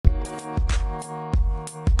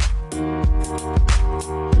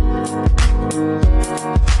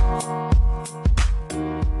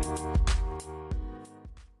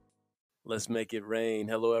Let's make it rain.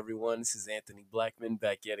 Hello, everyone. This is Anthony Blackman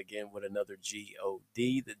back yet again with another GOD,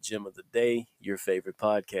 the Gem of the Day, your favorite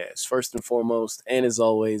podcast. First and foremost, and as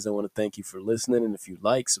always, I want to thank you for listening. And if you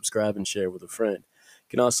like, subscribe and share with a friend. You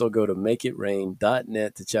can also go to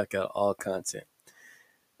makeitrain.net to check out all content.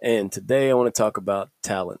 And today I want to talk about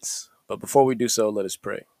talents. But before we do so, let us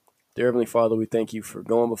pray. Dear Heavenly Father, we thank you for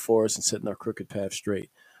going before us and setting our crooked path straight,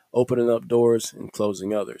 opening up doors and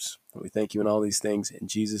closing others. And we thank you in all these things. In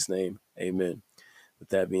Jesus' name, amen. With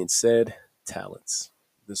that being said, talents.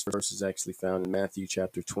 This verse is actually found in Matthew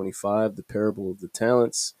chapter 25, the parable of the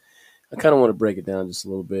talents. I kind of want to break it down just a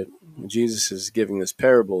little bit. When Jesus is giving this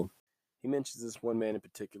parable, he mentions this one man in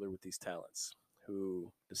particular with these talents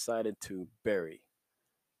who decided to bury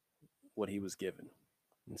what he was given.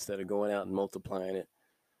 Instead of going out and multiplying it,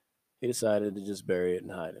 he decided to just bury it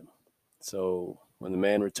and hide it. So when the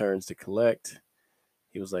man returns to collect,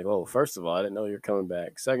 he was like, oh, first of all, I didn't know you were coming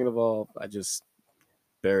back. Second of all, I just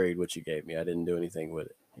buried what you gave me. I didn't do anything with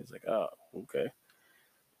it. He's like, oh, okay.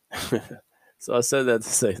 So I said that to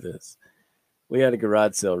say this. We had a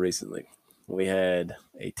garage sale recently. We had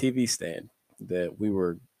a TV stand that we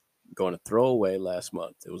were going to throw away last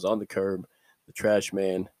month. It was on the curb. The trash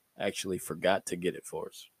man actually forgot to get it for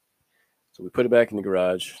us. So we put it back in the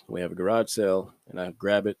garage. We have a garage sale, and I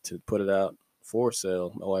grab it to put it out for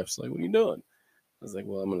sale. My wife's like, what are you doing? I was like,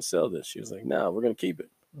 well, I'm going to sell this. She was like, no, we're going to keep it.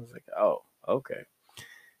 I was like, oh, okay.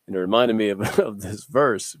 And it reminded me of this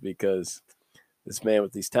verse because this man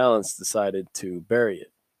with these talents decided to bury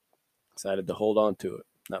it, decided to hold on to it,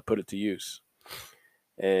 not put it to use.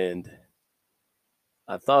 And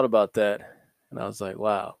I thought about that, and I was like,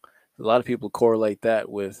 wow, a lot of people correlate that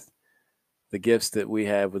with the gifts that we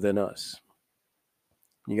have within us.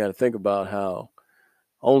 You got to think about how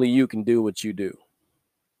only you can do what you do.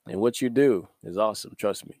 And what you do is awesome,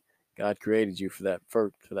 trust me. God created you for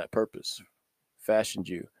that purpose, fashioned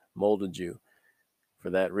you, molded you for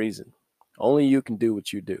that reason. Only you can do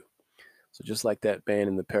what you do. So just like that man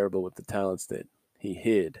in the parable with the talents that he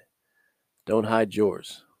hid, don't hide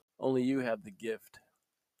yours. Only you have the gift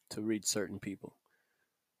to reach certain people.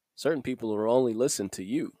 Certain people will only listen to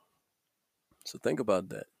you. So think about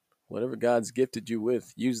that. Whatever God's gifted you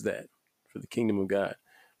with, use that for the kingdom of God,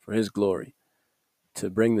 for his glory,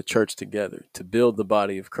 to bring the church together, to build the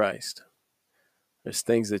body of Christ. There's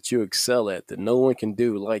things that you excel at that no one can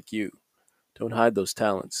do like you. Don't hide those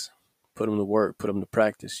talents. Put them to work, put them to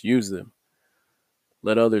practice, use them.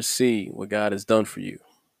 Let others see what God has done for you.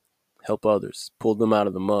 Help others, pull them out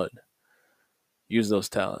of the mud. Use those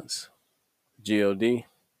talents. GOD,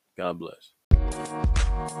 God bless.